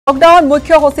lockdown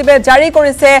মুখ্য সচিবে জাৰি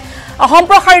কৰিছে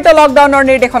সম্প্ৰসাৰিত লকডাউনৰ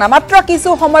নিৰ্দেশনা মাত্ৰ কিছু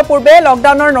সময় পূৰ্বে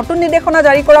লকডাউনৰ নতুন নিৰ্দেশনা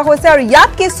জাৰি কৰা হৈছে আৰু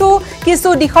ইয়াত কিছু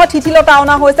দিশত শিথিলতা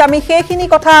অনা হৈছে আমি সেইখিনি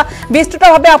কথা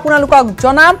বিস্তৃতভাৱে আপোনালোকক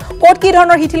জনাম ক'ত কি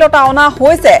ধৰণৰ শিথিলতা অনা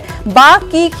হৈছে বা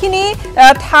কিখিনি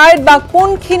ঠাইত বা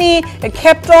কোনখিনি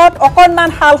ক্ষেত্ৰত অকণমান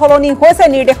হাল সলনি হৈছে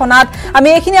নিৰ্দেশনাত আমি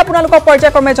এইখিনি আপোনালোকক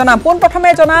পৰ্যায়ক্ৰমে জনাম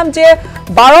পোনপ্ৰথমে জনাম যে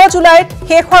 12 জুলাইত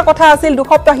শেষ হোৱাৰ কথা আছিল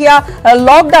দুসপ্তাহীয়া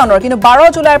লকডাউনৰ কিন্তু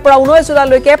 12 জুলাইৰ পৰা 19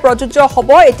 জুলাইলৈকে প্ৰযোজ্য হ'ব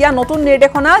এতিয়া নতুন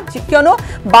নিৰ্দেশনা কিয়নো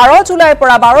 12 জুলাইৰ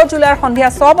সন্ধিয়া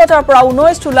 6 বজাৰ পৰা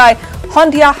 19 জুলাই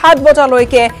সন্ধিয়া 7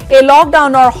 বজালৈকে এই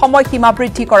লকডাউনৰ সময়সীমা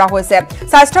বৃদ্ধি কৰা হৈছে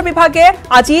স্বাস্থ্য বিভাগে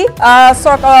আজি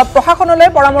প্ৰশাসনলৈ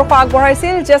পৰামৰ্শ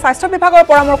আগবঢ়াইছিল যে স্বাস্থ্য বিভাগৰ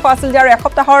পৰামৰ্শ আছিল যে আৰু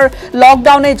এসপ্তাহৰ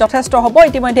লকডাউনে যথেষ্ট হ'ব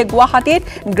ইতিমধ্যে গুৱাহাটীত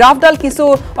গ্ৰাফডাল কিছু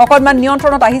অকণমান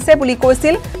নিয়ন্ত্ৰণত আহিছে বুলি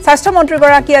কৈছিল স্বাস্থ্য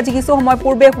মন্ত্ৰীগৰাকী আজি কিছু সময়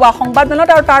পূৰ্বে হোৱা সংবাদমেলত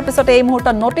আৰু তাৰ পিছত এই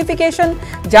মুহূৰ্তত নটিফিকেশ্যন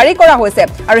জাৰি কৰা হৈছে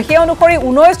আৰু সেই অনুসৰি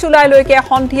 19 জুলাইলৈকে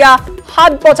সন্ধিয়া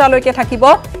 7 বজালৈকে থাকিব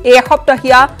এই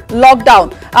এসপ্তাহীয়া লকডাউন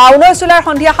 19 জুলাইৰ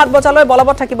সন্ধিয়া 7 বজালৈ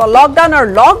বলবৎ থাকিব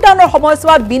লকডাউনৰ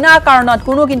সময়ছোৱাত বিনা কাৰণত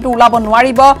কোনো কিন্তু ওলাব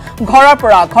নোৱাৰিব ঘৰৰ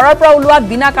পৰা ওলোৱাত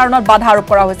বিনা কাৰণত বাধা আৰোপ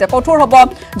কৰা হৈছে কঠোৰ হ'ব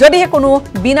যদিহে কোনো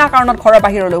বিনা কাৰণত ঘৰৰ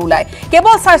বাহিৰলৈ ওলায়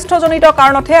কেৱল স্বাস্থ্যজনিত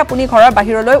কাৰণতহে আপুনি ঘৰৰ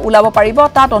বাহিৰলৈ ওলাব পাৰিব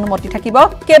তাত অনুমতি থাকিব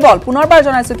কেৱল পুনৰবাৰ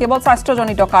জনাইছো কেৱল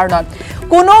স্বাস্থ্যজনিত কাৰণত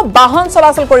কোনো বাহন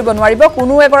চলাচল কৰিব নোৱাৰিব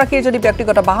কোনো এগৰাকীৰ যদি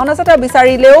ব্যক্তিগত বাহন আছে তেওঁ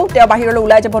বিচাৰিলেও তেওঁ বাহিৰলৈ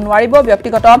ওলাই যাব নোৱাৰিব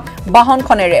ব্যক্তিগত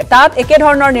বাহনখনেৰে তাত একে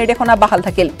ধৰণৰ নিৰ্দেশনা বাহাল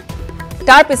থাকিল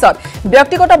তাৰ পিছত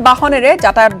ব্যক্তিগত বাহনেৰে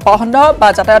যাতায়াত বন্ধ বা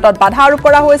যাতায়াতত বাধা আৰোপ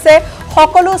কৰা হৈছে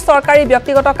সকলো চৰকাৰী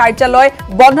ব্যক্তিগত কাৰ্যালয়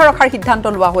বন্ধ ৰখাৰ সিদ্ধান্ত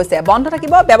লোৱা হৈছে বন্ধ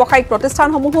থাকিব ব্যৱসায়িক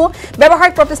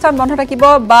প্ৰতিষ্ঠান বন্ধ থাকিব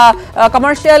বা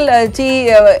কমাৰ্চিয়েল যি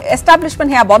এষ্টাব্লিশমেণ্ট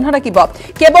হেয়া বন্ধ থাকিব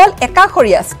কেৱল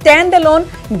একাখৰীয়া ষ্টেণ্ড এলোন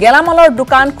গেলামালৰ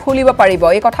দোকান খুলিব পাৰিব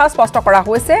এই কথা স্পষ্ট কৰা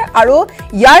হৈছে আৰু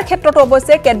ইয়াৰ ক্ষেত্ৰতো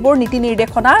অৱশ্যে কেতবোৰ নীতি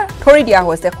নিৰ্দেশনা ধৰি দিয়া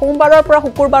হৈছে সোমবাৰৰ পৰা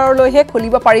শুকুৰবাৰলৈহে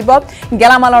খুলিব পাৰিব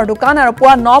গেলামালৰ দোকান আৰু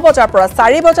পুৱা 9 বজাৰ পৰা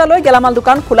 4 বজালৈ গেলামাল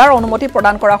দোকান খোলাৰ অনুমতি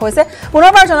প্ৰদান কৰা হৈছে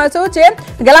পুনৰবাৰ জনাইছো যে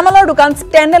গেলামালৰ দোকান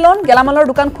ষ্টেণ্ড এলোন গেলামালৰ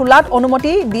দোকান খোলাত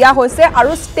অনুমতি দিয়া হৈছে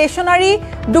আৰু ষ্টেচনাৰী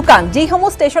দোকান যিসমূহ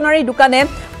ষ্টেচনাৰী দোকানে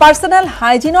পাৰ্সোনেল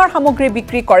হাইজিনৰ সামগ্ৰী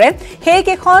বিক্ৰী কৰে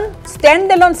সেইকেইখন ষ্টেণ্ড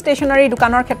এলোন ষ্টেচনাৰী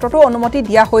দোকানৰ ক্ষেত্ৰতো অনুমতি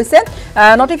দিয়া হৈছে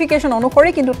নটিফিকেশ্যন অনুসৰি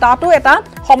কিন্তু তাতো এটা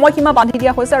সময়সীমা বান্ধি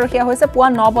দিয়া হৈছে আৰু সেয়া হৈছে পুৱা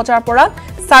 9 বজাৰ পৰা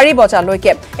 4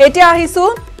 বজালৈকে এতিয়া আহিছো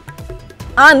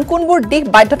আন কোনবোৰ দিশ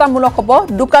বাধ্যতামূলক হ'ব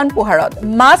দোকান পোহাৰত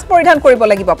মাস্ক পৰিধান কৰিব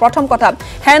লাগিব প্ৰথম কথা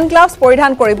হ্যান্ড গ্লাভছ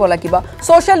পৰিধান কৰিব লাগিব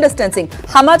সোশ্যাল ডিস্টেন্সিং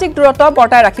সামাজিক দূৰত্ব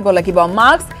বৰ্তাই ৰাখিব লাগিব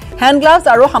মাস্ক হ্যান্ড গ্লাভছ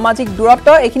আৰু সামাজিক দূৰত্ব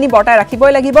এখিনি বৰ্তাই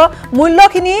ৰাখিবই লাগিব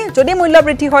মূল্যখিনি যদি মূল্য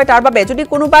বৃদ্ধি হয় তাৰ বাবে যদি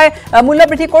কোনোবাই মূল্য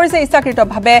বৃদ্ধি কৰিছে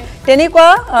ইচ্ছাকৃতভাৱে তেনেকুৱা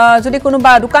যদি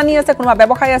কোনোবা দোকানী আছে কোনোবা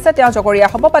ব্যৱসায়ী আছে তেওঁ জগৰীয়া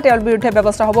হ'ব বা তেওঁৰ বিৰুদ্ধে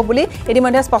ব্যৱস্থা হ'ব বুলি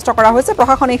ইতিমধ্যে স্পষ্ট কৰা হৈছে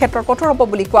প্ৰশাসনিক ক্ষেত্ৰত কঠোৰ হ'ব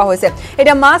বুলি কোৱা হৈছে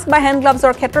এটা মাস্ক বা হ্যান্ড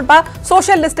গ্লাভছৰ ক্ষেত্ৰত বা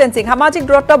সোশ্যাল ডিস্টেন্সিং সামাজিক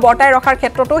দূৰত্ব বৰ্তাই ৰখাৰ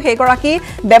ক্ষেত্ৰতো হেগৰাকী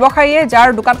ব্যৱসায়ীয়ে যাৰ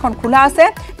দোকানখন খোলা আছে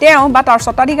তেওঁ বা তাৰ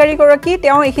স্বত্বাধিকাৰী গৰাকী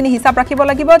তেওঁ এখিনি হিচাপ ৰাখিব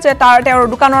লাগিব যে তেওঁৰ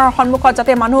দোকানৰ সন্মুখত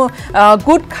যাতে মানুহ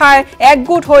গুড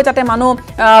একগুট হৈ যাতে মানুহ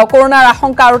কৰোনাৰ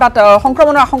আশংকা আৰু তাত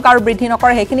সংক্ৰমণৰ আশংকা আৰু বৃদ্ধি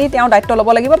নকৰে হেখিনি তেওঁ দায়িত্ব ল'ব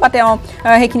লাগিব বা তেওঁ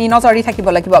হেখিনি নজৰি থাকিব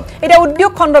লাগিব এটা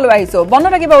উদ্যোগ খণ্ডলৈ আহিছো বন্ধ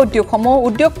থাকিব উদ্যোগসমূহ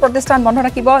উদ্যোগ প্ৰতিষ্ঠান বন্ধ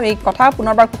থাকিব এই কথা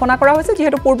পুনৰবাৰ ঘোষণা কৰা হৈছে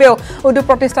যেহেতু পূৰ্বেও উদ্যোগ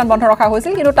প্ৰতিষ্ঠান বন্ধ ৰখা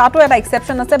হৈছিল কিন্তু তাতো এটা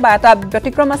এক্সেপশ্যন আছে বা এটা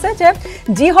ব্যতিক্ৰম আছে যে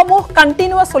যিসমূহ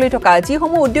কণ্টিনিউৱাছ চলি থকা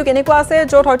যিসমূহ উদ্যোগ এনেকুৱা আছে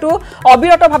য'ত হয়তো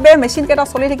অবিৰতভাৱে মেচিন কেইটা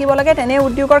চলি থাকিব লাগে তেনে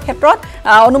উদ্যোগৰ ক্ষেত্ৰত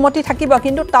অনুমতি থাকিব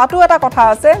কিন্তু তাতো এটা কথা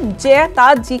আছে যে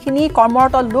তাত যিখিনি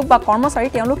কৰ্মৰত লোক বা কৰ্মচাৰী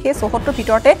তেওঁলোক সেই চৌহদটোৰ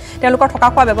ভিতৰতে তেওঁলোকৰ থকা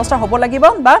খোৱা ব্যৱস্থা হ'ব লাগিব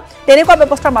বা তেনেকুৱা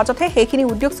ব্যৱস্থাৰ মাজতে সেইখিনি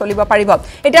উদ্যোগ চলিব পাৰিব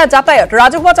এতিয়া যাতায়াত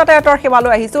ৰাজহুৱা যাতায়াতৰ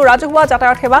সেৱালৈ আহিছো ৰাজহুৱা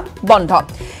যাতায়াত সেৱা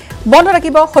বন্ধ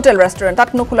থাকিব হোটেল ৰেষ্টুৰেণ্ট তাত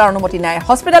কোনো খোলাৰ অনুমতি নাই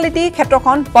হস্পিটালিটি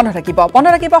ক্ষেত্ৰখন বন্ধ থাকিব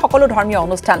সকলো ধৰ্মীয়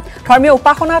অনুষ্ঠান ধৰ্মীয়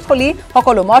উপাসনাথলী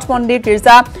সকলো মঠ মন্দিৰ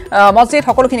গীৰ্জা মছজিদ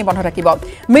সকলোখিনি বন্ধ থাকিব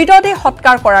মৃতদেহ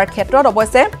সৎকাৰ কৰাৰ ক্ষেত্ৰত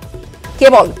অৱশ্যে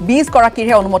কেৱল 20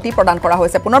 গৰাকীৰহে অনুমতি প্ৰদান কৰা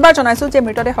হৈছে পুনৰবাৰ জনাইছো যে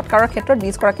মৃতদেহ সৎকাৰৰ ক্ষেত্ৰত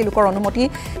 20 গৰাকী লোকৰ অনুমতি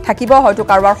থাকিব হয়তো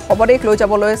কাৰোবাৰ শৱদেহ লৈ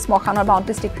যাবলৈ স্মশানৰ বা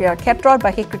অন্ত্যেষ্টিক্ৰিয়াৰ ক্ষেত্ৰত বা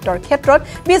শেষকৃত্যৰ ক্ষেত্ৰত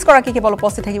 20 গৰাকী কেৱল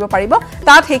উপস্থিত থাকিব পাৰিব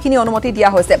তাত সেইখিনি অনুমতি দিয়া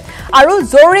হৈছে আৰু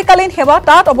জৰুৰীকালীন সেৱা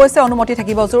তাত অৱশ্যে অনুমতি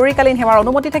থাকিব জৰুৰীকালীন সেৱাৰ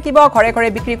অনুমতি থাকিব ঘৰে ঘৰে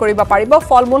বিক্ৰী কৰিব পাৰিব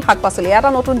ফলমূল শাক-পাচলি এটা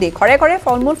নতুন দিশ ঘৰে ঘৰে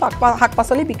ফলমূল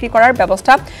শাক-পাচলি বিক্ৰী কৰাৰ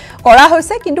ব্যৱস্থা কৰা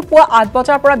হৈছে কিন্তু পুৱা 8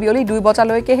 বজাৰ পৰা বিয়লি 2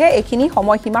 বজালৈকেহে এইখিনি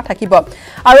সময়সীমা থাকিব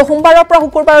আৰু সোমবাৰৰ পৰা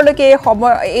শুকুৰবাৰলৈকে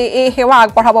এই সেৱা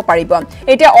আগবঢ়াব পাৰিব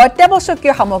এতিয়া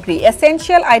অত্যাৱশ্যকীয় সামগ্ৰী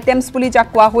এসেনশিয়াল আইটেমছ বুলি যাক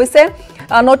কোৱা হৈছে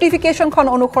নটিফিকেশ্যনখন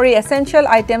অনুসৰি এসেনশিয়াল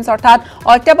আইটেমছ অৰ্থাৎ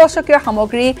অত্যাৱশ্যকীয়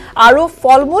সামগ্ৰী আৰু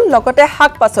ফলমূল লগতে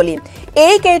শাক-পাচলি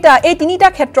এই তিনিটা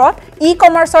ক্ষেত্ৰত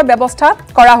ই-কমাৰ্চৰ ব্যৱস্থা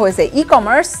কৰা হৈছে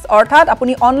ই-কমাৰ্চ অৰ্থাৎ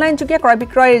আপুনি অনলাইন যোগে ক্ৰয়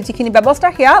বিক্ৰয়ৰ যিখিনি ব্যৱস্থা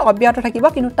সেয়া অব্যাহত থাকিব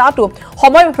কিন্তু তাতো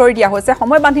সময় ধৰি দিয়া হৈছে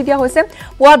সময় বান্ধি দিয়া হৈছে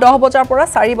পুৱা 10 বজাৰ পৰা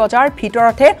 4 বজাৰ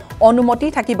ভিতৰতে অনুমতি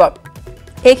থাকিব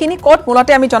এইখিনি কোড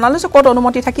মূলতে আমি জনালৈছো কোড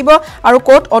অনুমতি থাকিব আৰু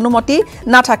কোড অনুমতি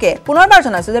নাথাকে পুনৰবাৰ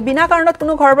জনাইছো যে বিনা কাৰণত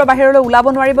কোনো ঘৰৰ পৰা বাহিৰলৈ ওলাব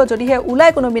নোৱাৰিব যদিহে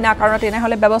ওলাই কোনো বিনা কাৰণত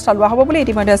এনেহলে ব্যৱস্থা লোৱা হ'ব বুলি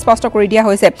ইতিমধ্যে স্পষ্ট কৰি দিয়া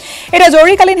হৈছে এটা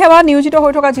জৰুৰীকালীন সেৱা নিয়োজিত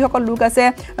হৈ থকা যিসকল লোক আছে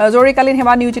জৰুৰীকালীন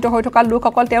সেৱা নিয়োজিত হৈ থকা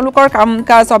লোকসকল তেওঁলোকৰ কাম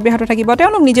কাজ অব্যাহত থাকিব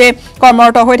তেওঁলোক নিজে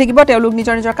কৰ্মৰত হৈ থাকিব তেওঁলোক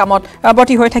নিজৰ নিজৰ কামত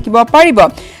বতি হৈ থাকিব পাৰিব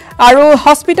আৰু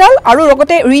হস্পিটেল আৰু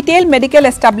লগতে ৰিটেইল মেডিকেল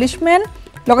এষ্টাব্লিশমেণ্ট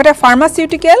লগতে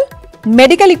pharmaceutical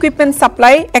medical equipment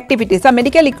supply activities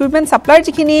medical equipment supply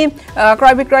যিখিনি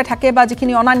ক্ৰয় বিক্ৰয় থাকে বা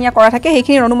যিখিনি অনানিয়া কৰা থাকে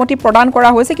সেইখিনি অনুমতি প্ৰদান কৰা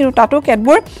হৈছে কিন্তু তাতো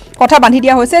কেতবোৰ কথা বান্ধি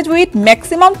দিয়া হৈছে উইথ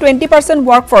ম্যাক্সিমাম 20%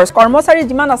 ওয়াৰ্কফোৰ্স কৰ্মচাৰী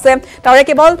যিমান আছে তাৰে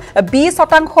কেৱল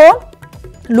 20%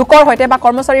 লোকৰ হৈতে বা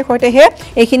কৰ্মচাৰীৰ হৈতেহে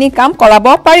এইখিনি কাম কৰাব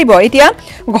পাৰিব এতিয়া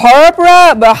ঘৰৰ পৰা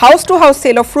house to house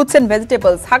cell of ফ্ৰুটস and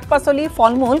vegetables শাক-পাচলি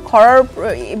ফলমূল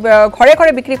ঘৰে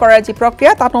ঘৰে বিক্ৰী কৰাৰ যি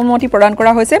প্ৰক্ৰিয়া তাত অনুমতি প্ৰদান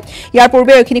কৰা হৈছে ইয়াৰ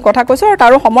পূৰ্বে এইখিনি কথা কৈছো আৰু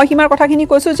তাৰ সময়সীমাৰ কথাখিনি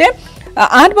কৈছো যে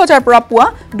 8 বজাৰ পৰা পুৱা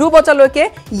 2 বজালৈকে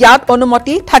ইয়াত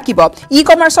অনুমতি থাকিব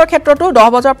ই-কমাৰ্চৰ ক্ষেত্ৰতো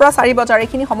 10 বজাৰ পৰা 4 বজাৰ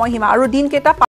এইখিনি সময়সীমা আৰু দিনকেইটা